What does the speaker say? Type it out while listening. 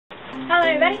Hello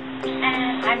everybody,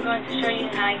 and I'm going to show you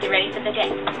how I get ready for the day.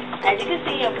 As you can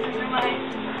see, I'm wearing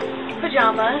my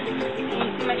pajamas. You can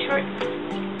see my shorts,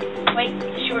 white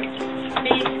shorts,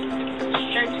 big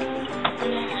shirt,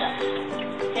 and stuff.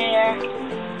 Hair,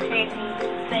 crazy,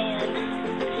 sand.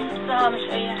 So I'm going to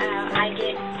show you how I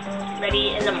get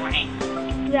ready in the morning.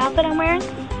 The outfit I'm wearing,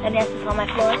 the dances on my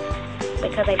floor,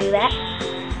 because I do that.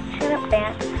 Shut up,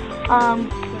 dance.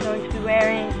 We're going to be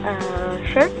wearing a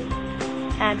shirt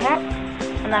and hats.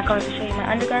 I'm not going to show you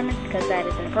my undergarments because that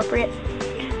is inappropriate.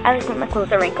 I like when my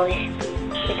clothes are wrinkly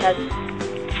because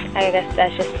I guess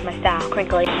that's just my style,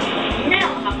 crinkly.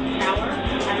 Now I'll hop in the shower,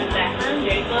 I'm in the bathroom,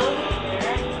 dirty clothes,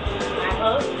 my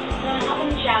clothes. Then I hop in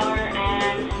the shower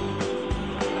and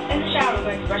in the shower I'm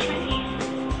going to brush my teeth.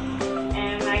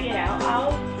 And when I get out,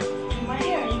 I'll do my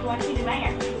hair. You can watch me do my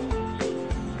hair.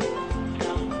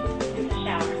 So, in the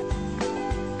shower.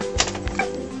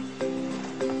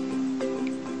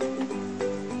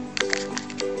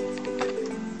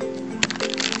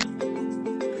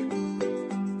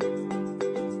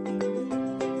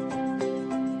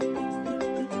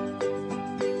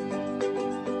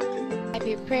 I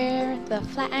prepare the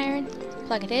flat iron,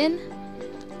 plug it in,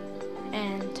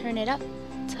 and turn it up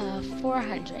to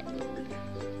 400.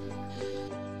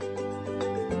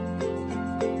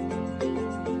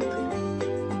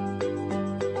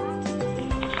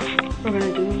 We're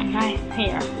gonna do my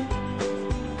hair.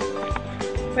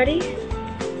 Ready?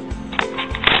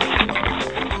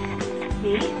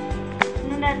 See?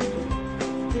 And then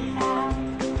this half,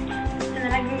 and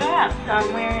then I can go out. So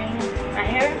I'm wearing my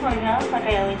hair in ponytails like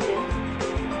I always do.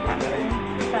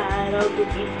 Side, all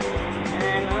goofy.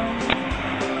 And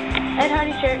Ed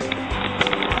Hardy shirt.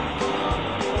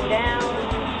 Go down,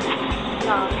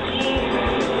 soft jeans,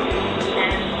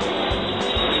 and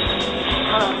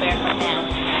barefoot down.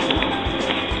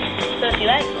 So if you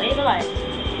like, leave a like.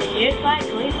 If you dislike,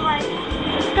 leave a like.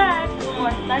 Subscribe for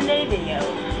more Sunday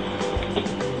videos.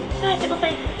 Bye, pickle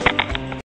face.